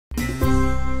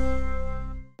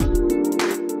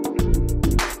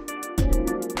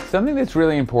Something that's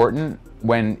really important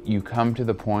when you come to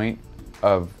the point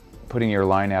of putting your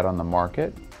line out on the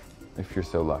market, if you're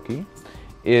so lucky,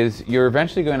 is you're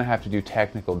eventually going to have to do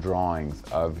technical drawings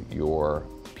of your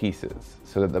pieces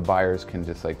so that the buyers can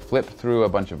just like flip through a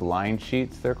bunch of line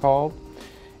sheets, they're called,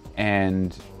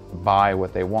 and buy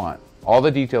what they want. All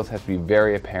the details have to be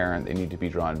very apparent. They need to be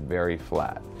drawn very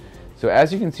flat. So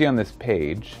as you can see on this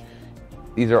page,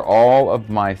 these are all of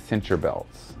my cincture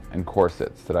belts and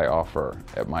corsets that I offer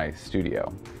at my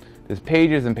studio. There's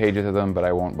pages and pages of them, but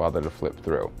I won't bother to flip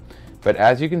through. But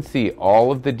as you can see,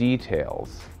 all of the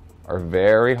details are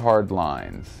very hard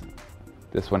lines.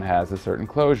 This one has a certain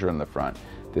closure in the front.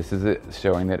 This is it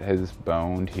showing that it has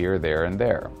boned here, there, and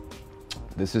there.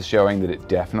 This is showing that it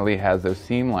definitely has those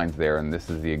seam lines there, and this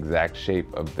is the exact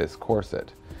shape of this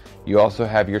corset. You also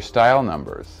have your style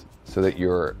numbers so that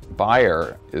your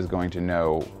buyer is going to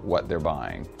know what they're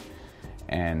buying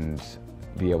and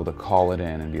be able to call it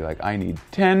in and be like, I need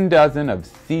 10 dozen of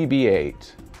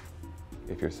CB8,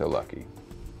 if you're so lucky.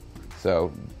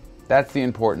 So that's the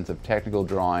importance of technical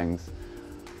drawings,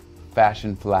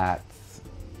 fashion flats,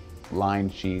 line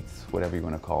sheets, whatever you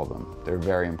want to call them. They're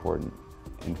very important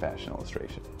in fashion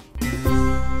illustration.